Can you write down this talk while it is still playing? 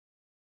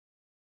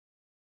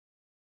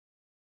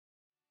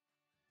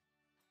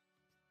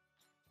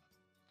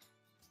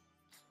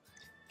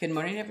Good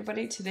morning,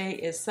 everybody. Today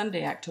is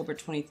Sunday, October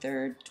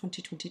 23rd,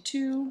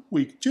 2022.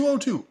 Week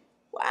 202.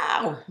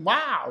 Wow.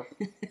 Wow.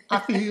 I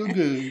feel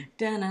good.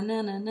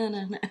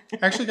 Da-na-na-na-na-na.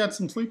 Actually got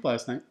some sleep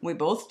last night. We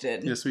both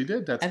did. Yes, we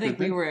did. That's I a think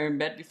good thing. we were in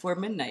bed before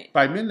midnight.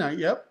 By midnight,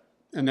 yep.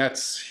 And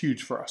that's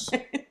huge for us.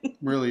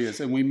 Really is.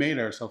 And we made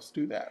ourselves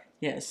do that.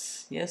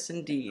 Yes. Yes,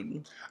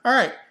 indeed. All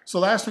right. So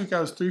last week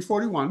I was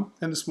 341,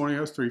 and this morning I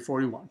was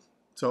 341.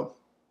 So,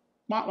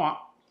 wah wah.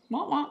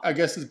 Wah, wah. I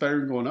guess it's better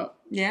than going up.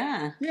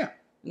 Yeah. Yeah.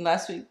 And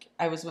last week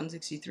I was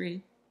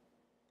 163.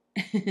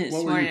 This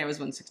morning I was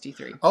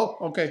 163. Oh,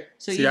 okay.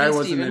 So see, I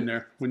wasn't Steven. in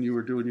there when you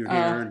were doing your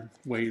hair and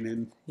weighing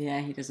in. Yeah,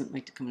 he doesn't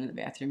like to come into the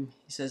bathroom.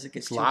 He says it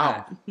gets too Loud.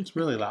 hot. It's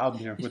really loud in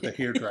here with the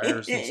hair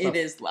dryers and stuff. It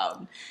is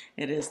loud.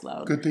 It is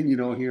loud. Good thing you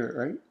don't hear it,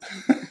 right?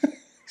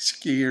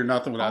 You hear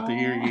nothing without the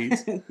hearing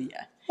aids.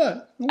 Yeah.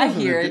 But I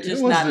hear it,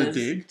 just it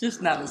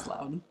not as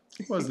loud.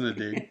 It wasn't a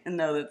dig.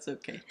 No, that's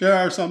okay. There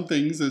are some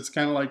things that's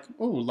kind of like,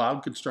 oh,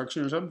 loud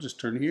construction or something.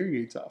 Just turn the hearing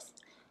aids off.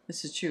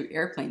 This is true.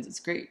 Airplanes,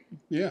 it's great.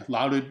 Yeah,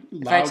 loud.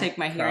 If I take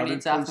my hearing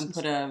aids off and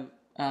put a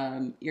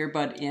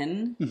earbud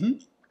in,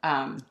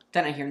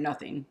 then I hear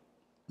nothing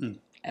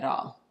at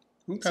all,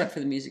 except for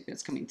the music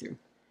that's coming through.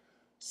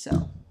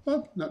 So.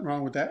 Well, nothing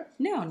wrong with that.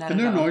 No, not at all. And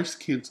they're noise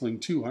canceling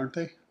too, aren't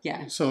they?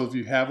 Yeah. So if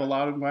you have a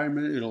loud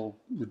environment, it'll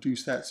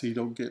reduce that so you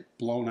don't get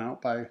blown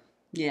out by.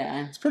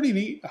 Yeah. It's pretty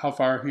neat how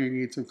far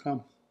hearing aids have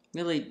come.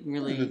 Really,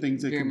 really, the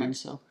things very much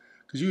so.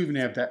 Because you even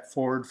have that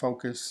forward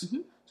focus,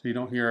 so you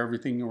don't hear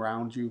everything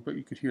around you, but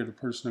you could hear the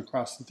person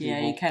across the table. Yeah,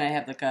 you kind of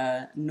have like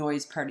a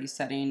noise party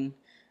setting.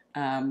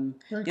 The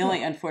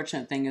only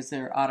unfortunate thing is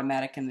they're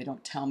automatic and they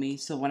don't tell me.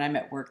 So when I'm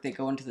at work, they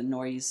go into the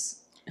noise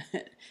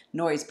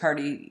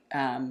party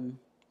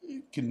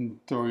Can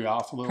throw you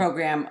off a little.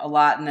 program a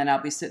lot, and then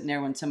I'll be sitting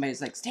there when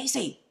somebody's like,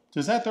 "Stacy."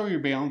 Does that throw your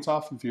balance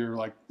off if you're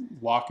like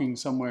walking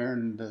somewhere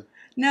and the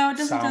No, it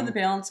doesn't throw sound? the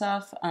balance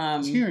off.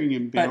 It's hearing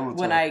and balance.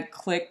 But when off. I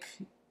click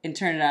and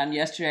turn it on,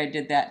 yesterday I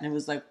did that, and it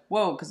was like,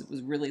 whoa, because it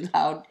was really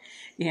loud.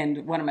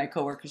 And one of my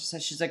coworkers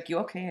said, she's like, "You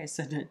okay?" I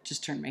said, "I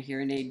just turned my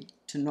hearing aid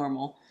to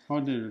normal." I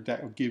wonder if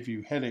that would give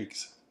you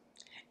headaches.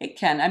 It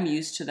can. I'm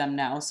used to them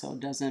now, so it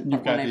doesn't.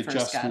 You've But when got I the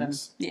first got them,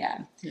 adjustments.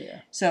 yeah.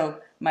 Yeah. So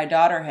my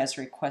daughter has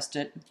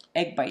requested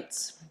egg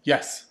bites,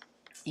 Yes.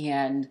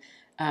 and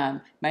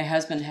my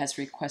husband has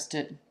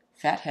requested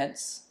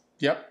fatheads.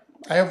 Yep.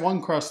 I have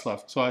one crust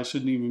left, so I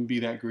shouldn't even be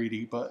that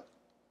greedy. But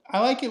I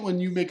like it when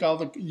you make all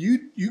the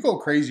you go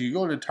crazy. You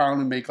go to town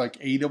and make like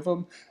 8 of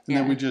them, and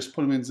then we just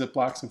put them in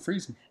Ziplocs and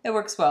freeze them. It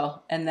works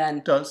well, and then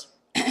It does.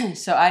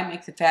 so I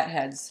make the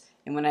fatheads,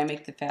 and when I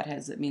make the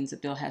fatheads, it means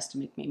that Bill has to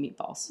make me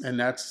meatballs. And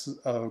that's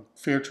a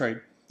fair trade.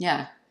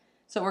 Yeah,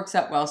 so it works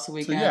out well. So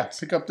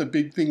Pick up the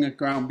big thing of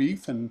ground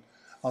beef, and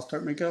I'll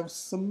start making up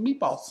some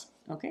meatballs.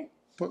 Okay.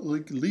 Put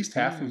like at least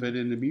half of it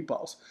into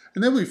meatballs,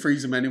 and then we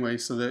freeze them anyway,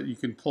 so that you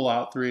can pull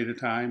out 3 at a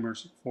time,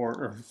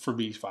 or for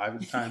me 5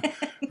 at a time,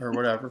 or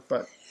whatever.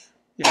 But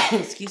yeah,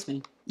 Excuse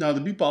me. no,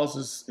 the meatballs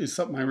is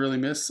something I really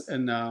miss,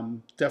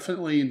 and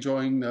definitely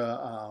enjoying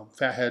the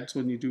fatheads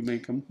when you do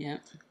make them. Yeah.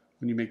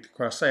 When you make the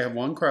crust, I have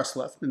 1 crust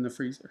left in the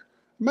freezer.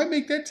 I might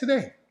make that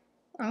today.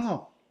 I don't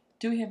know.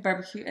 Do we have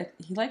barbecue?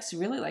 He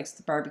really likes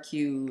the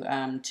barbecue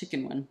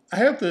chicken one. I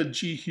have the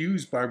G.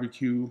 Hughes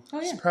barbecue.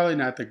 Oh, yeah. It's probably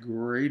not the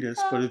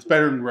greatest, but it's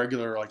better than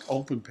regular like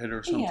open pit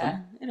or something. Yeah,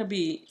 it'll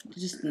be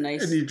just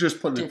nice. And you're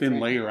just putting a thin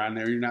different. layer on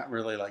there. You're not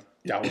really like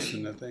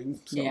dousing the thing.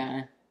 So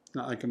Yeah. It's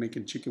not like I'm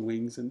making chicken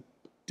wings and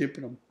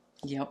dipping them.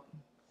 Yep.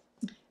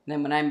 And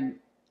then when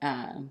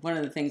I'm one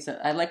of the things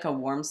that I like a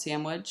warm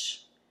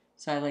sandwich,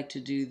 so I like to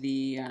do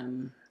the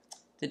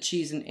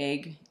cheese and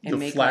egg and The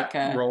make flat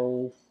like a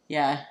roll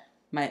yeah.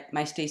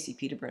 My Stacy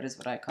pita bread is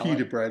what I call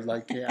pita it. bread,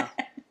 like yeah.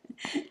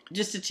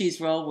 Just a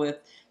cheese roll with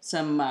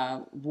some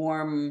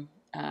warm.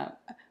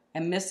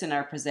 I'm missing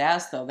our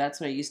Pizzazz though. That's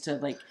what I used to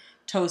like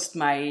toast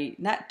my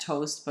not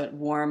toast but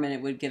warm, and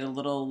it would get a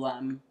little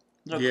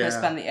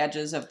crisp on the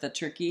edges of the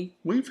turkey.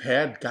 We've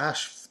had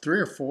 3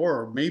 or 4,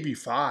 or maybe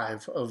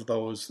 5 of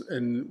those,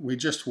 and we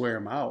just wear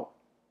them out.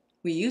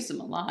 We use them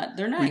a lot.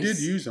 They're nice. We did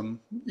use them.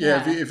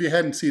 Yeah, Yeah. if you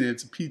hadn't seen it,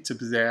 it's a pizza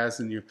Pizzazz,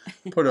 and you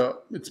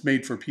it's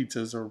made for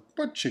pizzas or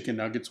chicken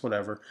nuggets,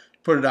 whatever.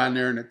 Put it on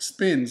there, and it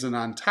spins, and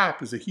on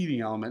top is a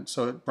heating element,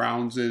 so it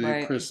browns it,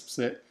 Right. it crisps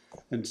it.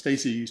 And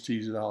Stacy used to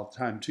use it all the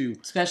time too.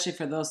 Especially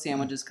for those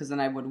sandwiches, because then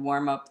I would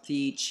warm up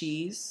the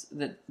cheese,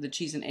 the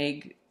cheese and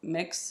egg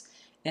mix,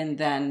 and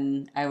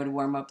then I would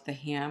warm up the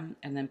ham,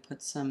 and then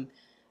put some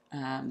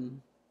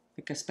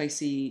like a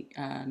spicy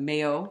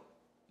mayo.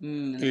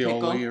 And a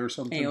pickle. Aioli or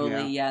something.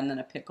 Aioli, yeah, and then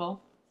a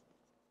pickle.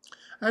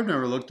 I've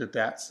never looked at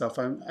that stuff.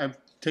 I've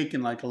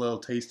taken like a little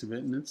taste of it,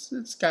 and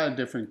it's got a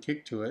different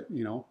kick to it,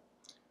 you know.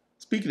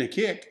 Speaking of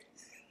kick,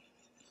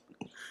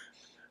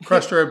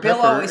 crushed red Bill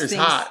pepper always is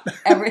thinks hot.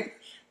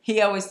 He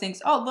always thinks,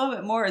 oh, a little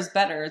bit more is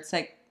better. It's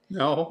like,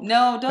 No,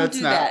 don't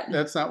do that.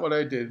 That's not what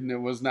I did, and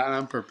it was not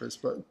on purpose.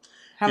 But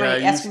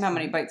Ask him how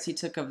many bites he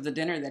took of the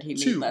dinner that he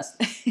made 2.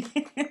 last.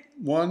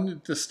 1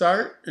 at the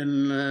start,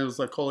 and it was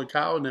like, holy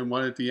cow, and then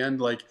 1 at the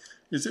end, like,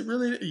 is it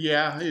really?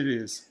 Yeah, it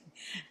is.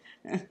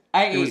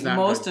 I It was ate not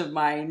most good. of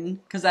mine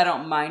because I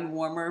don't mind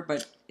warmer,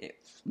 but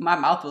my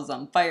mouth was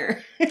on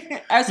fire.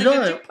 I was You like,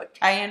 know did you what? put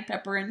cayenne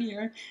pepper in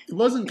here? It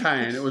wasn't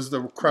cayenne. It was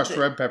the crushed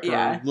red pepper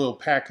Yeah, little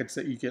packets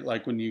that you get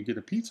like when you get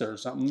a pizza or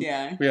something.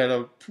 yeah. We had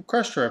a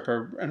crushed red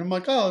pepper, and I'm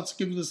like, oh, let's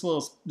give this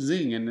little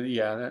zing. And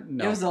It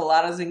no, was a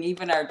lot of zing.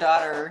 Even our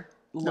daughter,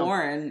 no.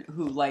 Lauren,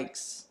 who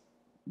likes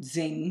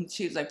zing,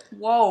 she was like,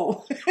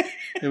 whoa.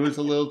 It was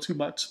a little too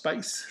much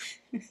spice.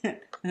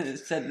 It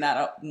said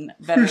not For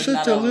better, such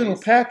not a little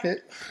always.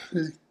 packet,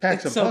 it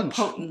packs It's a so punch.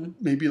 potent.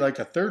 Maybe like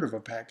a third of a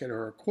packet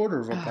or a quarter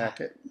of a Ah,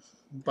 packet.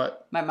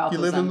 But my mouth you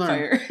was live and on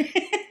learn. fire.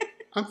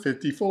 I'm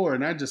 54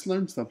 and I just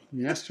learned something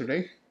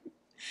yesterday.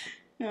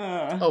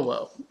 Oh, Oh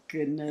well.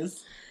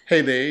 goodness.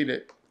 Hey, they ate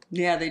it.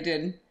 Yeah, they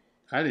did.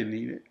 I didn't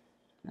eat it.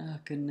 Oh,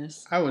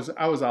 goodness. I was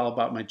all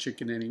about my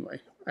chicken anyway.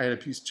 I had a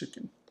piece of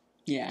chicken.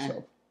 Yeah.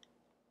 So,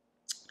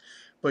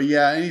 but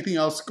yeah, anything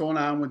else going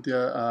on with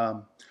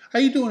the? How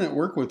you doing at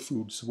work with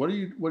foods? What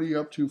are you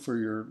up to for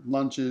your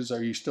lunches?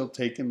 Are you still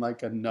taking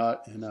like a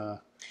nut and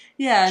a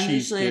Yeah, and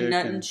cheese usually a stick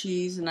nut and and?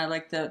 cheese, and I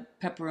like the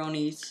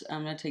pepperonis.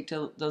 I'm gonna take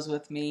those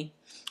with me.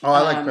 Oh,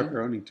 I like Um,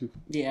 pepperoni too.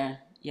 yeah,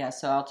 yeah.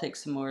 So I'll take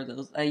some more of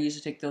those. I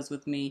usually take those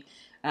with me.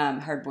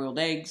 Hard-boiled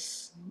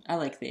eggs. I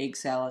like the egg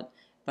salad,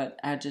 but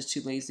I'm just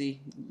too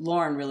lazy.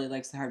 Lauren really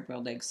likes the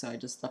hard-boiled eggs, so I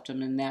just left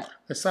them in that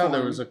I saw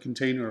there was form. a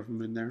container of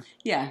them in there.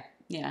 Yeah,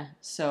 yeah.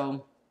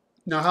 So,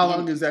 Now, how long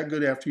and is that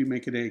good after you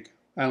make an egg?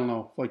 I don't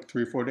know, like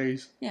 3 or 4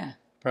 days. yeah,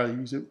 Probably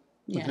use it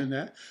yeah, within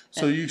that.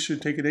 So you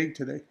should take an egg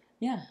today.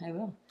 yeah. I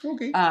will.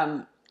 Okay.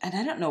 And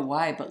I don't know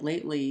why, but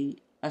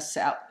lately a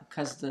salad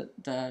because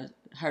the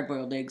hard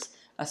boiled eggs,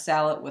 a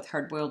salad with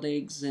hard boiled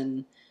eggs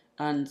and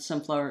on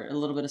sunflower, a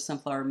little bit of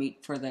sunflower meat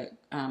for the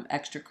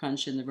extra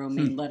crunch and the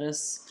romaine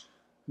lettuce.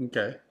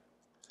 Okay.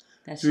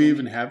 That's Do we yummy.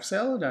 even have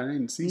salad? I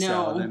didn't see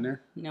salad in there.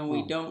 No,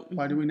 we don't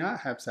Why do we not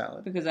have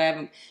salad? because I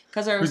haven't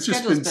because our We've just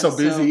schedule's been so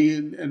busy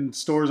and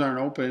stores aren't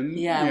open.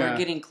 Yeah, we're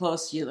getting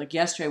close. Like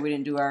yesterday, we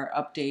didn't do our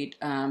update.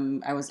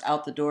 I was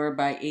out the door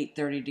by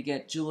 8:30 to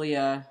get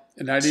Julia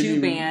And I didn't to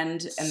even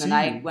band, and see then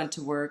I you. went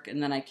to work,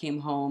 and then I came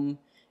home,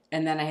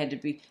 and then I had to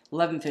be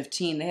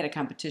 11:15. They had a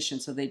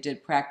competition, so they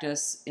did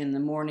practice in the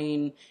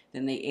morning.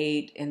 Then they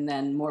ate, and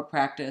then more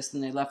practice.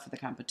 And they left for the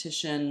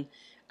competition.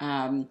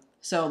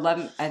 So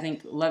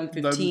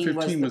 11:15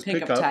 was the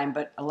pickup time,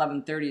 but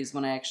 11:30 is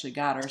when I actually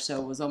got her. So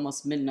it was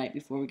almost midnight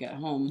before we got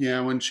home.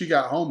 Yeah, when she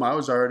got home, I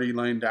was already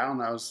laying down.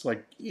 I was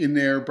like in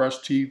there,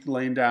 brushed teeth,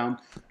 laying down.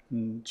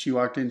 And she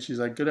walked in. She's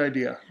like, "Good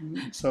idea."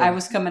 So I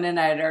was coming in.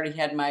 I had already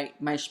had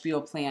my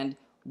spiel planned.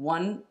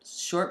 One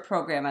short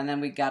program, and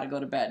then we got to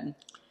go to bed.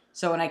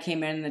 So when I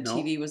came in, and the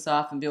TV was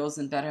off, and Bill was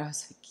in bed. I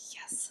was like,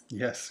 "Yes,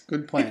 yes,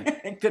 good plan.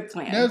 good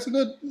plan." Yeah, it's a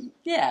good.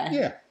 Yeah.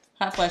 Yeah.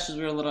 Hot flashes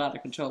were a little out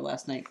of control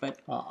last night, but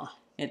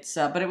Because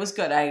but it was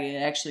good. I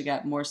actually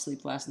got more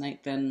sleep last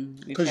night than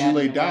we've had you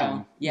laid in a while.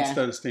 down Yeah.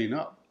 instead of staying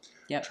up.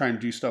 Yep. Trying to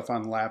do stuff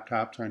on the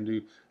laptop.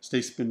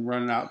 Stacy's been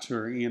running out to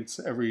her aunt's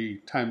every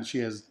time she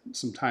has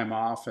some time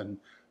off and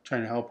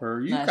trying to help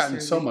her. You've Last gotten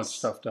 3 so weeks. much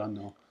stuff done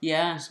though.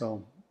 Yeah.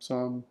 So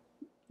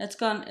It's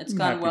gone I'm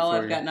gone happy well. for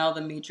I've you. gotten all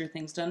the major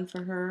things done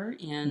for her,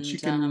 and she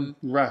can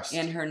rest.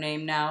 in her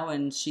name now,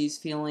 and she's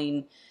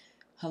feeling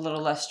a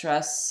little less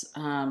stress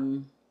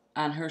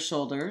on her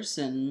shoulders,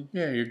 and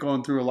Yeah, you're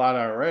going through a lot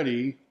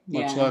already,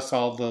 much Yeah. less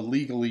all the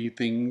legally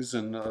things,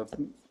 and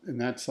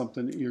that's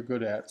something that you're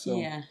good at. So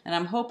yeah, and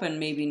I'm hoping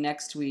maybe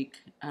next week.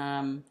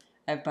 I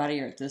have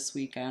body art this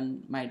week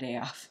on my day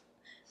off,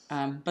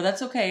 but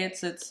that's okay.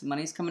 It's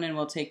money's coming in.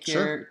 We'll take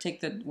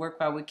the work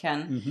while we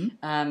can.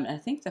 Mm-hmm. I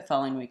think the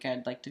following week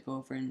I'd like to go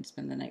over and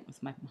spend the night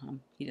with my mom.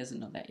 He doesn't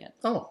know that yet.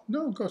 Oh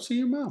no, go see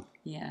your mom.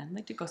 Yeah, I'd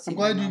like to go see. I'm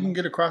glad my you mom. can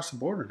get across the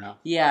border now.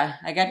 Yeah,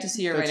 I got to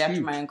see her That's right after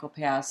huge. my uncle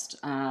passed.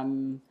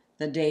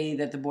 The day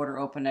that the border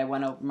opened, I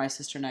went over. My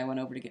sister and I went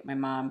over to get my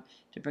mom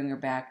to bring her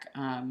back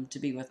to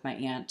be with my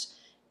aunt,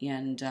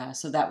 and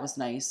so that was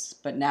nice.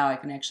 But now I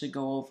can actually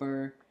go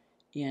over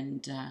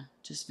and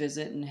just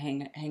visit and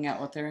hang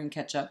out with her and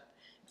catch up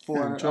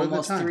for enjoy the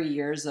almost time. 3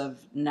 years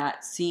of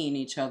not seeing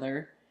each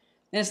other.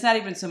 And it's not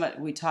even so much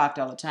we talked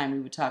all the time. We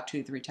would talk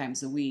 2 or 3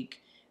 times a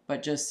week,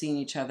 but just seeing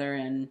each other.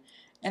 And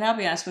I'll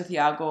be honest with you,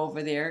 I'll go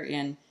over there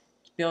and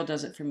Bill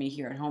does it for me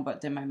here at home, but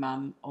then my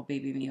mom will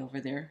baby me over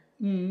there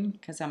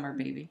because I'm her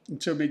baby.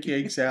 And she'll make you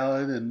egg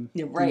salad and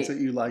Yeah, right. things that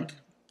you like,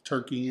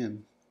 turkey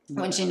and.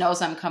 When she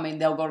knows I'm coming,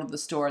 they'll go to the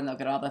store and they'll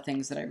get all the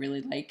things that I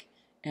really like.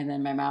 And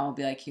then my mom will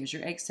be like, "Here's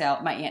your egg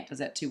salad." My aunt does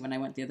that too. When I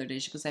went the other day,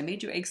 she goes, "I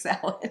made you egg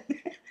salad."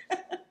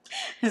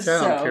 I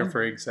don't care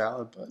for egg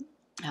salad, but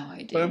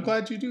I do. but I'm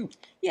glad you do.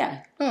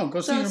 Yeah. Oh,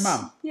 go see your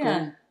mom. Yeah.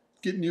 Go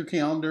get in your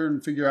calendar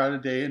and figure out a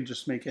day and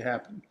just make it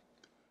happen.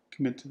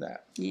 Commit to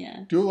that.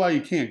 Yeah. Do it while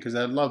you can, because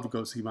I'd love to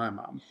go see my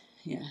mom.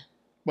 Yeah.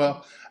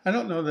 Well, I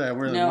don't know that I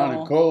really No.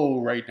 want to go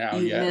right now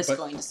You yet. miss But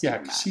going to see yeah, your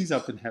 'cause mom. she's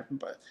up in heaven.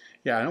 But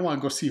yeah, I don't want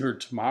to go see her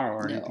tomorrow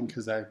or No. anything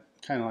because I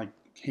kind of like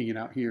hanging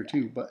out here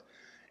too. But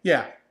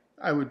yeah,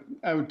 I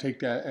would take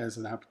that as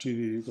an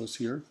opportunity to go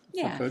see her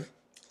if I could.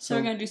 So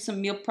we're going to do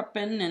some meal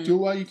prepping. And do it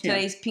while you can.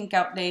 Today's pink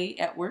out day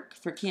at work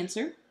for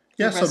cancer.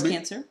 Yeah, breast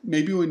cancer.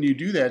 Maybe when you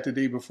do that the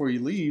day before you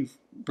leave,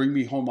 bring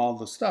me home all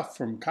the stuff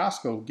from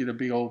Costco. Get a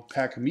big old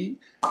pack of meat,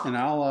 and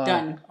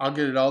I'll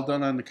get it all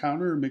done on the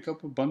counter and make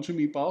up a bunch of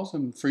meatballs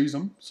and freeze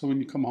them. So when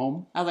you come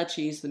home, I'll let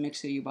you use the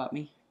mixer you bought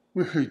me.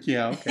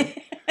 Yeah,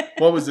 okay.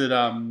 What was it?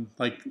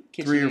 Like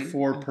Kitchen 3 or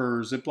 4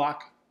 per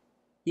Ziploc?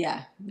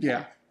 Yeah.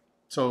 Yeah.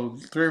 So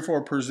 3 or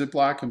 4 per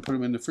Ziploc, and put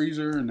them in the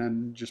freezer, and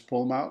then just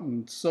pull them out,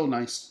 and it's so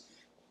nice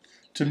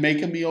to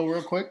make a meal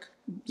real quick.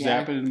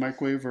 Zap it in the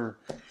microwave,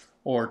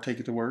 or take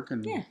it to work,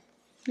 and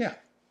yeah,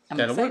 I'm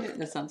that'll excited. work.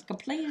 That sounds like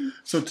a plan.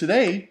 So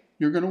today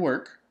you're gonna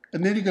work,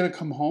 and then you're gonna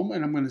come home,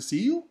 and I'm gonna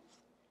see you.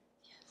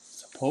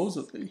 Yes.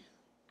 Supposedly.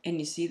 And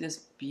you see this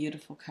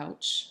beautiful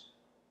couch?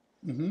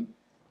 Mm-hmm.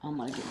 I'm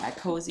gonna get my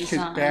cozies Kick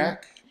on.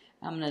 back.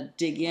 I'm gonna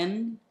dig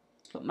in,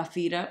 put my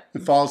feet up,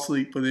 and fall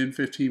asleep within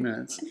 15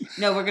 minutes.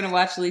 No, we're gonna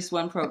watch at least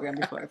one program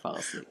before I fall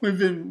asleep. We've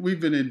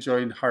been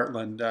enjoying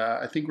Heartland.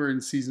 I think we're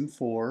in season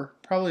 4,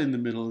 probably in the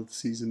middle of the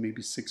season,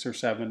 maybe 6 or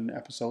 7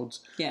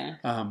 episodes. Yeah.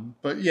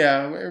 But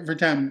yeah, every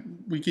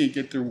time we can't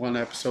get through one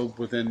episode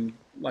within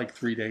like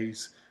 3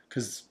 days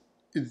because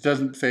it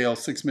doesn't fail.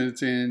 6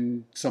 minutes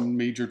in, some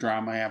major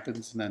drama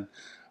happens, and then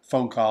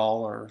phone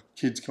call or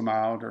kids come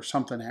out or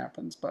something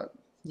happens. But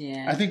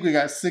yeah, I think we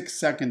got 6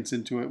 seconds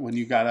into it when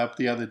you got up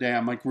the other day.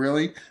 I'm like,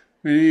 really?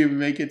 We didn't even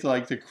make it to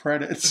like the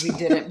credits. We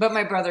didn't, but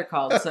my brother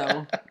called,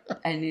 so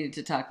I needed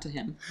to talk to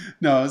him.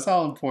 No, it's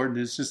all important.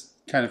 It's just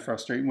kind of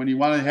frustrating. When you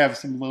want to have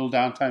some little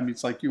downtime,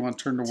 it's like you want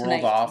to turn the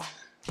world off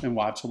and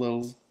watch a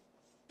little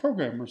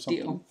program or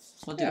something. Deal.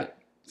 We'll do it.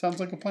 Sounds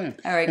like a plan.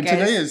 All right, and guys.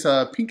 Today is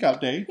Pink Out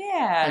Day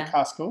at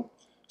Costco.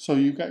 So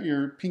you got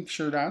your pink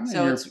shirt on so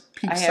and your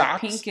pink I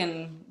socks. have pink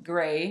and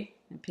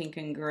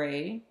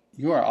gray.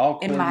 You are all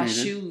coordinated. And my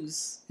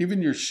shoes.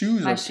 Even your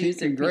shoes My are shoes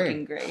pink are and gray. pink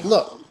and gray.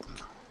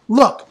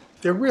 Look,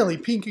 they're really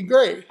pink and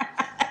gray.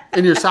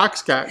 And your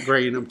socks got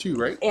gray in them too,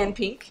 right? And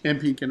pink. And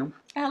pink in them.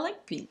 I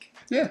like pink.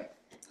 Yeah.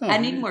 Oh, I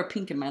need more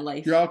pink in my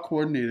life. You're all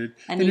coordinated.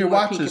 I and need your more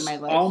watch pink is in my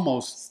life.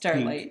 almost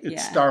Starlight. pink.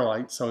 It's yeah.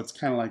 starlight, so it's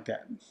kind of like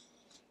that.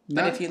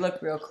 But if you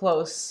look real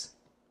close,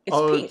 it's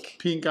pink. It's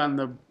pink on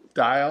the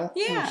dial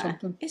or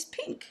something? It's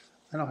pink.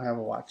 I don't have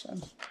a watch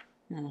on.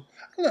 No.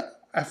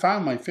 I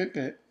found my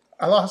Fitbit.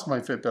 I lost my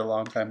Fitbit a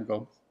long time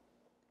ago.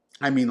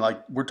 I mean,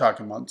 like, we're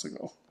talking months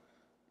ago.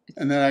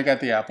 And then I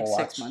got the Apple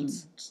Watch. 6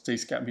 months.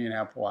 Stace got me an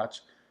Apple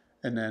Watch.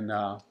 And then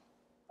I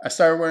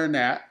started wearing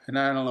that, and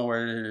I don't know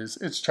where it is.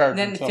 It's charging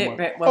Then somewhere.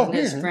 Fitbit wasn't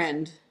his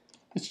friend.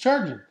 It's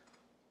charging.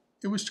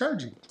 It was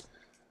charging.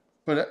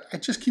 But I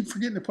just keep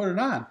forgetting to put it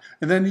on.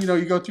 And then,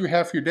 you go through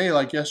half your day.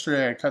 Like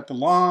yesterday, I cut the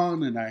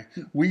lawn, and I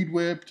weed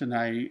whipped, and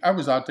I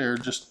was out there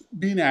just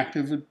being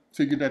active and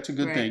figured that's a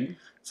good thing.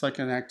 It's like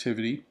an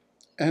activity.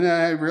 And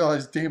then I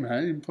realized, damn it, I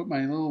didn't put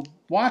my little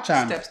watch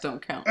on. Steps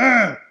don't count.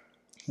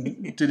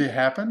 Did it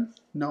happen?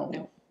 No.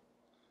 No.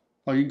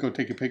 Well, you can go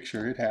take a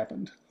picture. It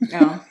happened.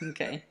 Oh,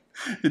 okay.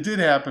 It did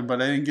happen,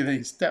 but I didn't get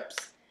any steps.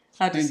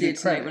 I'll have to see it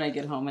tonight when I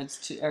get home.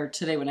 Or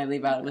today when I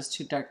leave out. It was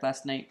too dark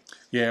last night.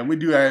 Yeah, and we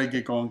do have to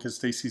get going because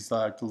Stacy's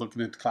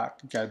looking at the clock.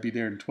 You got to be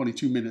there in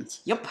 22 minutes.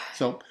 Yep.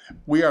 So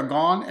we are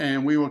gone,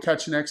 and we will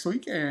catch you next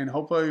week. And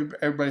hopefully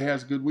everybody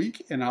has a good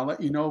week. And I'll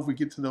let you know if we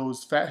get to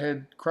those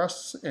fathead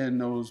crusts and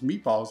those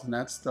meatballs. And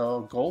that's the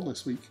goal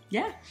this week.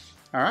 Yeah.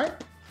 All right.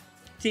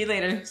 See you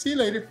later. See you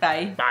later.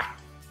 Bye. Bye.